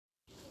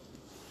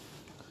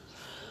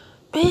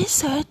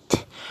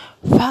Visit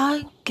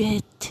Find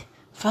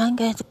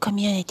Good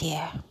Community.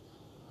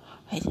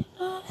 Right.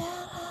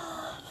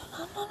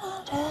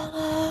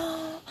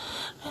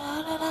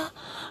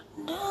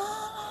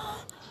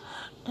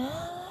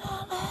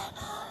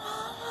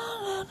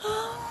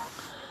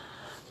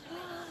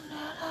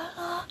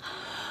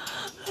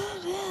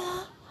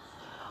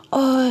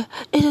 Or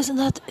it is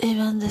not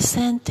even the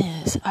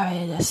sentence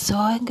or the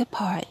song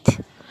part.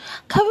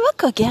 Come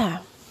back again.